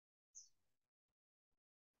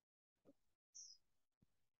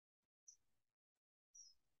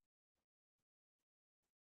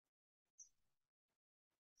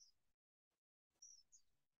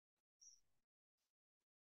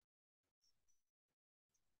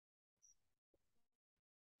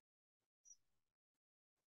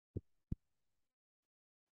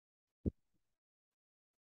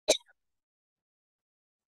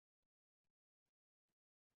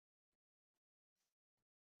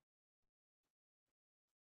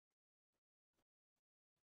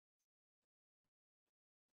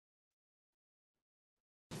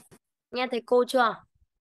Nghe thấy cô chưa?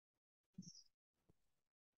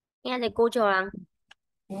 Nghe thấy cô chưa Hằng?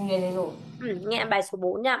 Nghe thấy rồi. Nghe bài số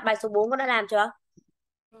 4 nha. Bài số 4 con đã làm chưa?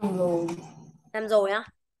 Rồi. Làm rồi á.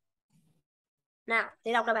 Nào,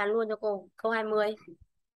 thế đọc đáp án luôn cho cô. Câu 20.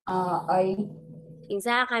 Ấy. Chính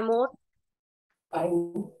xác. 21. Ấy.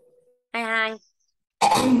 22.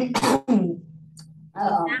 Chính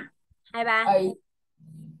Ờ, xác. 23. ấy.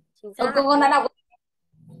 Chính Ờ, xác. con đã 21. đọc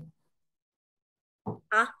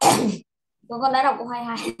Hả? con đã đọc câu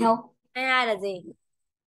 22 không? 22 là gì?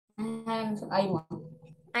 22 là chọn A mà.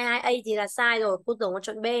 22A thì là sai rồi. Cô tưởng con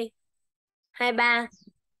chọn B. 23.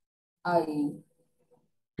 Ấy.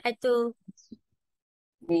 24.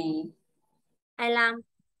 Vì. 25.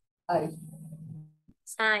 Ấy.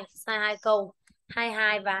 Sai. Sai hai câu.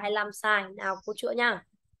 22 và 25 sai. Nào cô chữa nhá.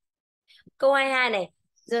 Câu 22 này.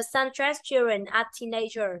 The Suntress children are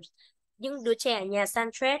teenagers. Những đứa trẻ nhà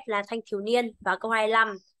Suntress là thanh thiếu niên. Và câu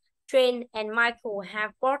 25. Jane and Michael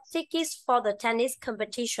have bought tickets for the tennis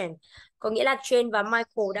competition. Có nghĩa là Jane và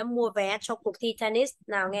Michael đã mua vé cho cuộc thi tennis.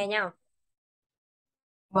 Nào nghe nhau.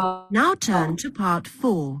 Vâng. Now turn to part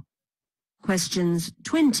 4. Questions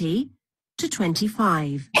 20 to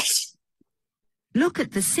 25. Look at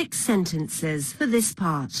the 6 sentences for this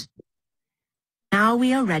part. Now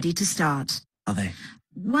we are ready to start. Are they?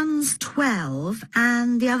 One's 12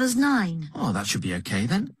 and the other's 9. Oh, that should be okay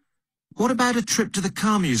then. What about a trip to the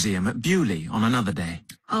car museum at Bewley on another day?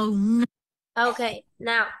 Oh no. Ok,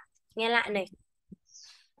 nào, nghe lại này.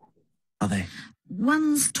 Are they?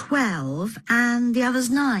 One's 12 and the other's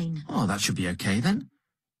 9. Oh, that should be okay then.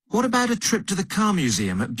 What about a trip to the car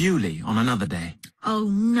museum at Bewley on another day? Oh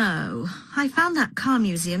no. I found that car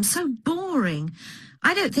museum so boring.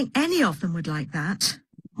 I don't think any of them would like that.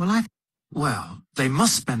 Well, they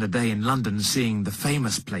must spend a day in London seeing the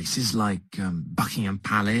famous places like Buckingham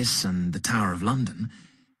Palace and the Tower of London.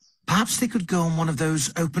 Perhaps they could go on one of those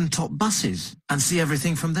open-top buses and see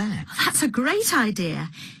everything from there. That's a great idea.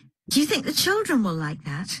 Do you think the children will like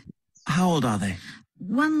that? How old are they?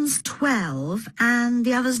 One's 12 and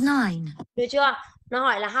the other's 9. Được chưa? Nó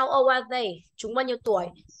hỏi là how old are they? Chúng bao nhiêu tuổi?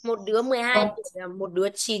 Một đứa 12 Vâng. tuổi và một đứa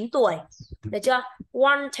 9 tuổi. Được chưa?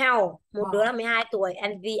 One child, một đứa Vâng. là 12 tuổi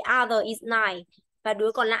and the other is 9 và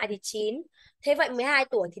đứa còn lại thì 9. Thế vậy 12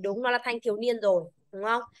 tuổi thì đúng nó là thanh thiếu niên rồi, đúng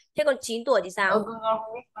không? Thế còn 9 tuổi thì sao? Con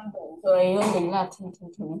không biết con tưởng rồi luôn tính là chín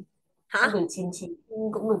con Hả? tưởng chín chín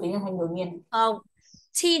cũng được tính là thanh thiếu niên. Không.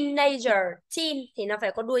 Teenager, teen thì nó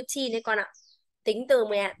phải có đuôi teen đấy con ạ. Tính từ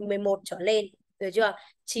 11 trở lên, được chưa?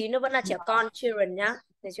 9 nó vẫn là trẻ con, children nhá.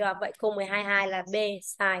 Được chưa? Vậy câu 12 là B,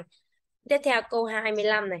 sai. Tiếp theo câu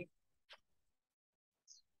 25 này.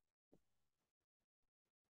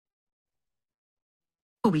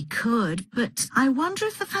 Well, we could, but I wonder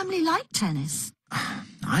if the family like tennis.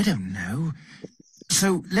 I don't know.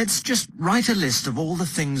 So let's just write a list of all the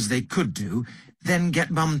things they could do, then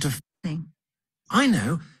get Mum to... Thing. I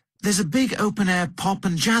know. There's a big open-air pop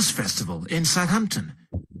and jazz festival in Southampton.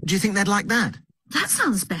 Do you think they'd like that? That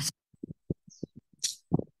sounds better.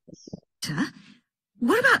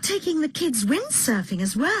 What about taking the kids windsurfing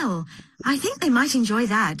as well? I think they might enjoy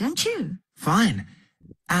that, don't you? Fine.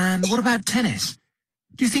 And what about tennis?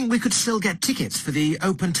 Do you think we could still get tickets for the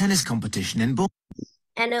open tennis competition in Bournemouth?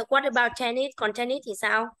 And what about tennis? Còn tennis thì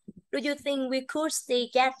sao? Do you think we could still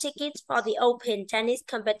get tickets for the open tennis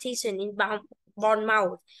competition in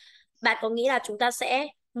Bournemouth? Bạn có nghĩ là chúng ta sẽ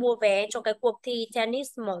mua vé cho cái cuộc thi tennis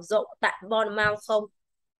mở rộng tại Bournemouth không?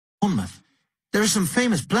 There are some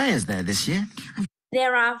famous players there this year.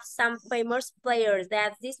 There are some famous players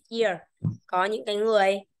there this year. Có những cái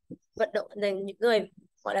người vận động, những người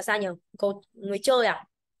gọi là sao nhỉ? Người chơi à?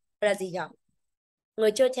 Gọi là gì nhỉ?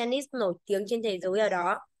 Người chơi tennis nổi tiếng trên thế giới ở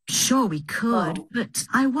đó. Sure, we could, Vâng. but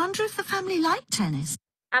I wonder if the family like tennis.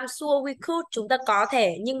 I'm sure we could. Chúng ta có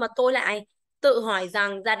thể, nhưng mà tôi lại tự hỏi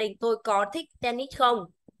rằng gia đình tôi có thích tennis không?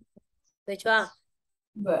 Được chưa?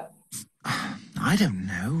 Vâng. I don't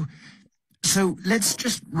know. So let's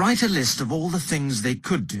just write a list of all the things they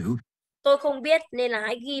could do. Tôi không biết nên là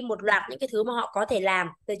hãy ghi một loạt những cái thứ mà họ có thể làm.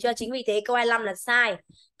 Được chưa? Chính vì thế câu 25 là sai.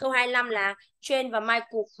 Câu 25 là Jane và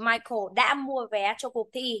Michael đã mua vé cho cuộc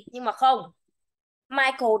thi. Nhưng mà không.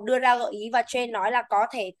 Michael đưa ra gợi ý và Jane nói là có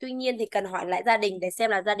thể. Tuy nhiên thì cần hỏi lại gia đình để xem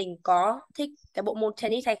là gia đình có thích cái bộ môn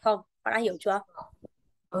tennis hay không. Bạn đã hiểu chưa?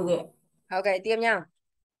 Ok. Ok, tiếp nha.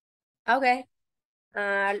 Ok.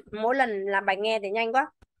 Mỗi lần làm bài nghe thì nhanh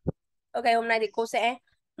quá. Ok, hôm nay thì cô sẽ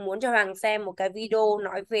muốn cho Hoàng xem một cái video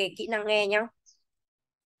nói về kỹ năng nghe nhá.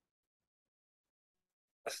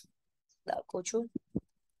 Đợi cô chút.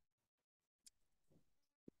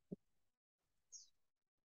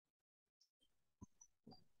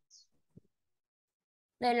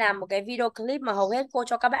 Đây là một cái video clip mà hầu hết cô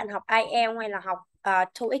cho các bạn học IELTS hay là học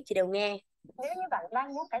TOEIC thì đều nghe. Nếu như bạn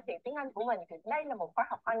đang muốn cải thiện tiếng Anh của mình thì đây là một khóa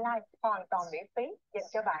học online hoàn toàn miễn phí dành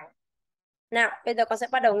cho bạn. Nào, bây giờ con sẽ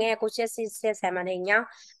bắt đầu nghe cô chia sẻ màn hình nhá.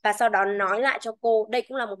 Và sau đó nói lại cho cô, đây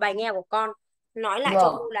cũng là một bài nghe của con. Nói lại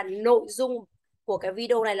cho cô là nội dung của cái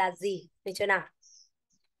video này là gì, được chưa nào?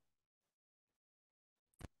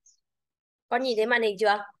 Con nhìn thấy màn hình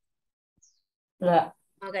chưa? Dạ.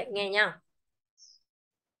 Ok, nghe nhá.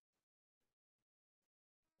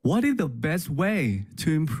 What is the best way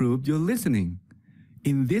to improve your listening?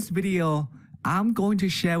 In this video, I'm going to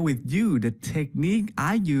share with you the technique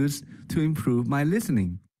I use to improve my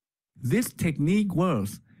listening. This technique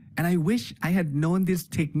works, and I wish I had known this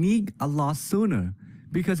technique a lot sooner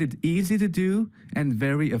because it's easy to do and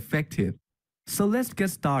very effective. So let's get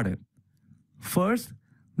started. First,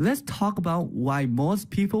 let's talk about why most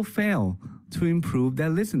people fail to improve their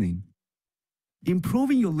listening.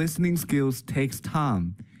 Improving your listening skills takes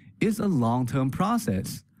time. It's a long-term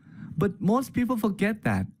process. But most people forget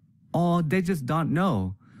that, or they just don't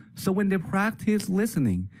know. So when they practice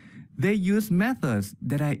listening, they use methods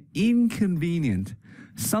that are inconvenient,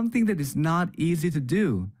 something that is not easy to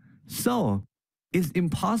do. So it's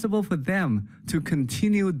impossible for them to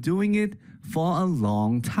continue doing it for a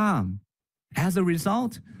long time. As a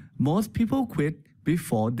result, most people quit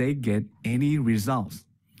before they get any results.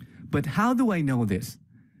 But how do I know this?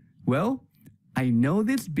 Well, I know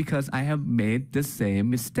this because I have made the same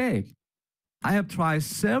mistake. I have tried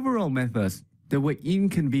several methods that were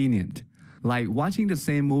inconvenient, like watching the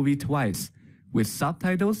same movie twice, with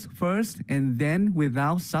subtitles first and then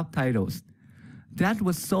without subtitles. That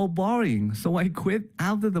was so boring, so I quit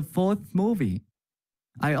after the fourth movie.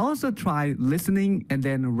 I also tried listening and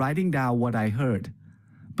then writing down what I heard,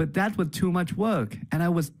 but that was too much work and I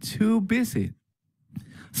was too busy.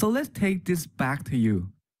 So let's take this back to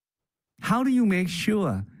you. How do you make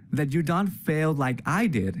sure that you don't fail like I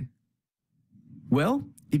did? Well,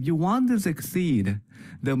 if you want to succeed,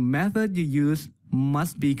 the method you use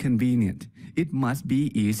must be convenient. It must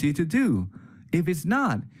be easy to do. If it's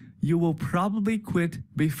not, you will probably quit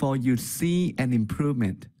before you see an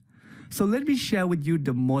improvement. So let me share with you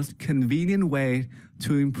the most convenient way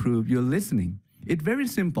to improve your listening. It's very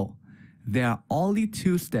simple. There are only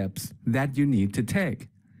 2 steps that you need to take.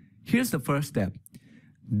 Here's the first step.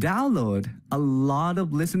 Download a lot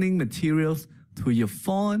of listening materials to your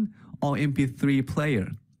phone or MP3 player.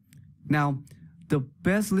 Now, the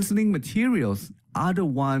best listening materials are the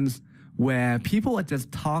ones where people are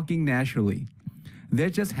just talking naturally. They're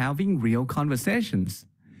just having real conversations.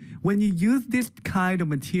 When you use this kind of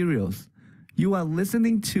materials, you are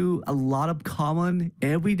listening to a lot of common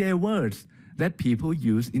everyday words that people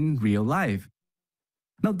use in real life.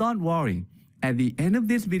 Now, don't worry. At the end of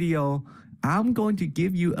this video, I'm going to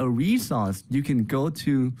give you a resource you can go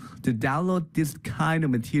to download this kind of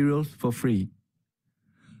materials for free.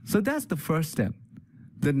 So that's the first step.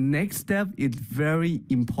 The next step is very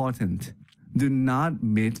important. Do not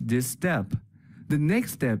miss this step. The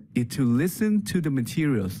next step is to listen to the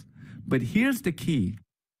materials. But here's the key.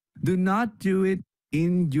 Do not do it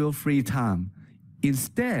in your free time.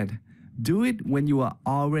 Instead, do it when you are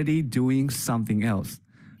already doing something else.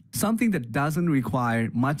 Something that doesn't require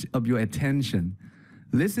much of your attention.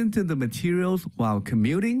 Listen to the materials while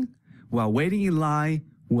commuting, while waiting in line,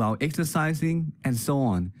 while exercising, and so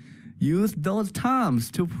on. Use those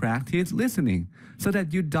times to practice listening so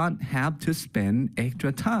that you don't have to spend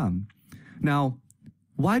extra time. Now,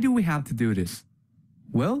 why do we have to do this?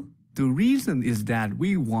 Well, the reason is that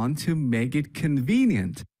we want to make it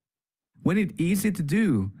convenient. When it's easy to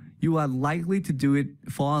do, you are likely to do it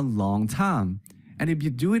for a long time. And if you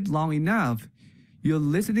do it long enough, your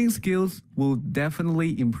listening skills will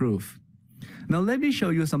definitely improve. Now let me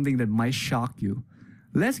show you something that might shock you.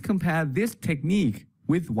 Let's compare this technique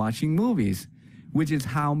with watching movies, which is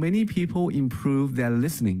how many people improve their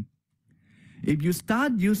listening. If you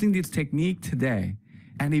start using this technique today,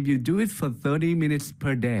 and if you do it for 30 minutes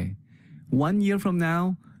per day, 1 year from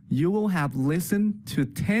now, you will have listened to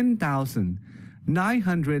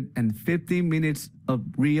 10,950 minutes of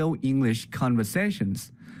real English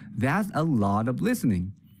conversations. That's a lot of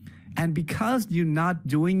listening. And because you're not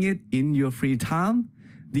doing it in your free time,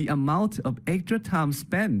 the amount of extra time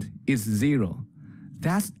spent is 0.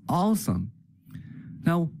 That's awesome.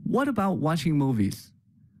 Now, what about watching movies?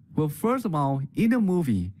 Well, first of all, in a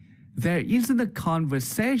movie, there isn't a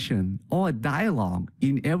conversation or a dialogue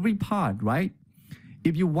in every part, right?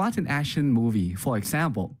 If you watch an action movie, for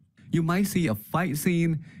example, you might see a fight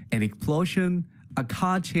scene, an explosion, a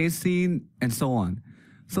car chase scene, and so on.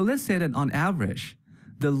 So let's say that on average,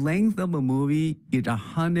 the length of a movie is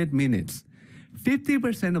 100 minutes.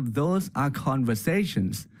 50% of those are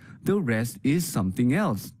conversations. The rest is something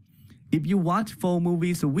else. If you watch 4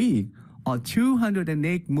 movies a week or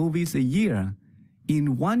 208 movies a year,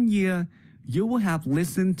 in 1 year, you will have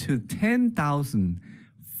listened to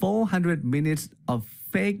 10,400 minutes of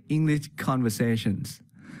fake English conversations.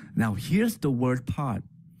 Now here's the worst part.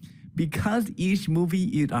 Because each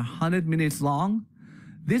movie is 100 minutes long,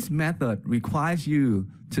 this method requires you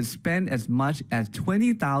to spend as much as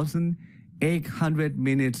 20,800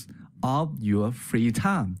 minutes of your free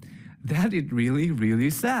time. That is really, really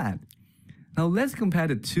sad. Now let's compare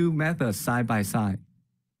the two methods side by side.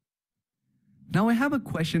 Now I have a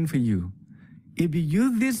question for you. If you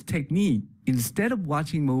use this technique instead of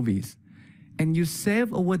watching movies, and you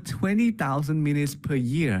save over 20,000 minutes per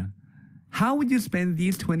year, how would you spend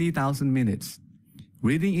these 20,000 minutes?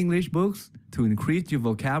 Reading English books to increase your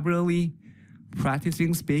vocabulary,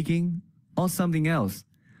 practicing speaking, or something else?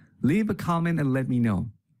 Leave a comment and let me know.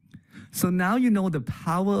 So now you know the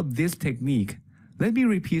power of this technique. Let me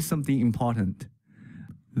repeat something important.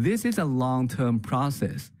 This is a long-term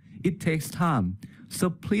process. It takes time, so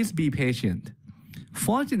please be patient.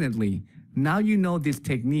 Fortunately, now you know this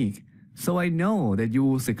technique, so I know that you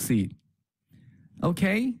will succeed.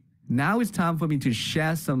 Okay, now it's time for me to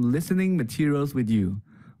share some listening materials with you.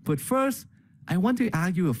 But first, I want to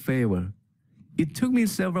ask you a favor. It took me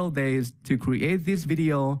several days to create this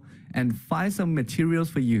video and find some materials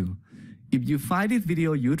for you. If you find this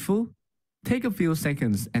video useful, take a few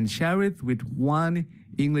seconds and share it with one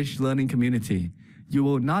English learning community. You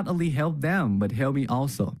will not only help them, but help me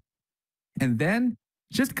also. And then,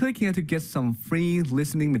 just click here to get some free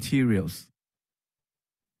listening materials.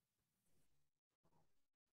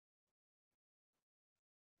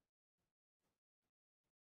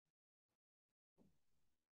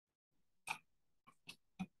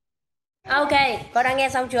 Ok, con đã nghe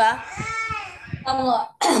xong chưa? Xong rồi.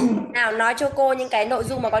 Nào nói cho cô những cái nội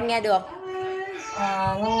dung mà con nghe được.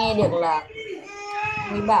 Con nghe được là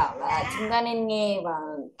Mỹ bảo là chúng ta nên nghe và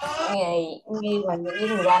nghe vào những cái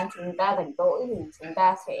thời gian chúng ta rảnh rỗi thì chúng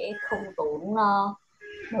ta sẽ không tốn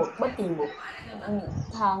bất kỳ một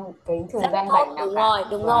cái thời gian rảnh nào cả.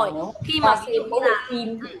 Đúng rồi. Nếu Khi ta mà xem một bộ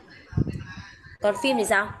phim, còn phim thì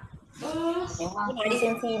sao? nếu mà khi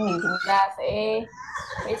xem phim thì chúng ta sẽ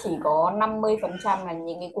chỉ có 50% là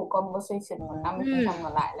những cái cuộc conversation, còn 50%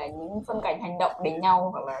 còn lại là những phân cảnh hành động đến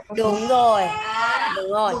nhau hoặc là Đúng rồi.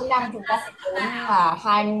 mỗi năm chúng ta sẽ tốn là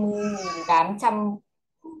 20.800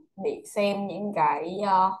 để xem những cái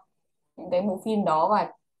bộ phim đó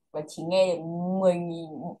và chỉ nghe được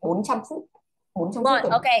 10.400 phút. 400 Rồi,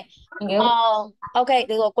 phút ok. Ok,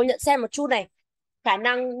 được rồi, cô nhận xem một chút này. Khả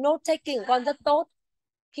năng note taking của con rất tốt.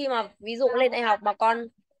 Khi mà ví dụ lên đại học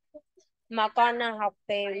mà con học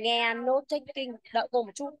về nghe note taking, đợi cô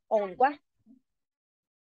một chút, ổn quá.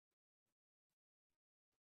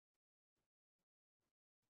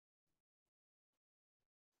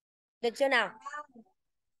 Được chưa nào?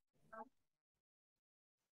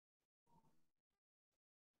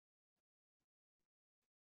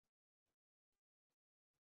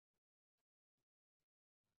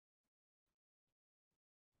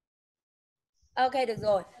 Ok, được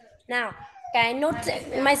rồi. Nào, cái note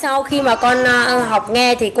mai sau khi mà con học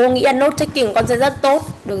nghe thì cô nghĩ là note taking của con sẽ rất tốt.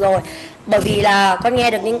 Được rồi. Bởi vì là con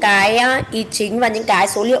nghe được những cái ý chính và những cái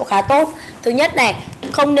số liệu khá tốt. Thứ nhất này,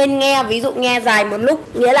 không nên nghe ví dụ nghe dài một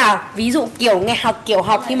lúc, nghĩa là ví dụ kiểu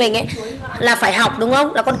học như mình ấy là phải học đúng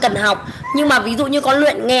không? Là con cần học. Nhưng mà ví dụ như con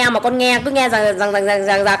luyện nghe mà con cứ nghe rằng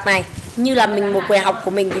này, như là một buổi học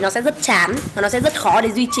của mình thì nó sẽ rất chán và nó sẽ rất khó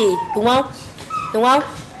để duy trì, đúng không? Đúng không?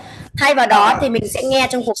 Thay vào đó thì mình sẽ nghe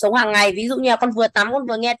trong cuộc sống hàng ngày. Ví dụ như là con vừa tắm con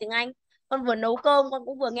vừa nghe tiếng Anh, con vừa nấu cơm con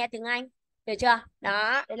cũng vừa nghe tiếng Anh, được chưa?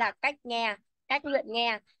 Đó, đấy là cách nghe, cách luyện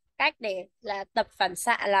nghe, cách để là tập phản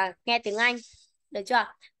xạ là nghe tiếng Anh, được chưa?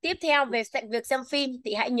 Tiếp theo về việc xem phim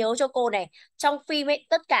thì hãy nhớ cho cô này, trong phim ấy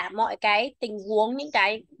tất cả mọi cái tình huống, những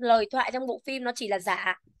cái lời thoại trong bộ phim nó chỉ là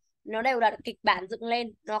giả, nó đều là kịch bản dựng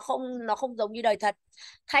lên, nó không giống như đời thật.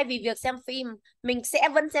 Thay vì việc xem phim, mình sẽ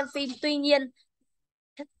vẫn xem phim, tuy nhiên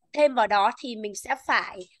thêm vào đó thì mình sẽ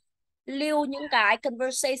phải lưu những cái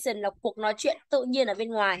conversation là cuộc nói chuyện tự nhiên ở bên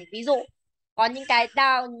ngoài. Ví dụ có những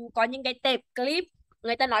cái tape clip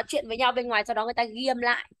người ta nói chuyện với nhau bên ngoài, sau đó người ta ghi âm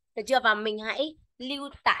lại, được chưa? Và mình hãy lưu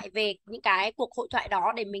tải về những cái cuộc hội thoại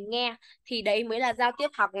đó để mình nghe, thì đấy mới là giao tiếp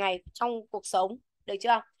hàng ngày trong cuộc sống, được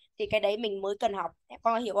chưa? Thì cái đấy mình mới cần học. Con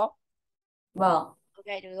có hiểu không? Vâng. Ok,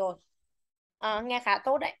 được rồi. Nghe khá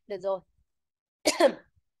tốt đấy, được rồi.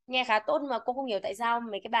 Nghe khá tốt mà cô không hiểu tại sao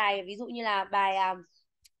mấy cái bài ví dụ như là bài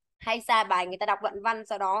hay ra bài người ta đọc đoạn văn,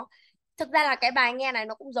 sau đó Thực ra là cái bài nghe này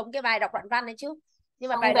nó cũng giống cái bài đọc đoạn văn đấy chứ. Nhưng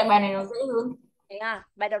mà Không, bài tại đọc bài này nó dễ hơn. thế à,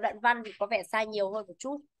 bài đọc đoạn văn thì có vẻ sai nhiều hơn một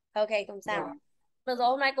chút. Ok, không sao. Vâng. Được rồi,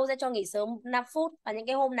 hôm nay cô sẽ cho nghỉ sớm 5 phút. Và những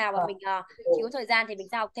cái hôm nào mà Vâng. mình thiếu thời gian thì mình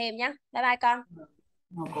sẽ học thêm nhé. Bye bye con.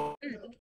 Vâng. Ừ.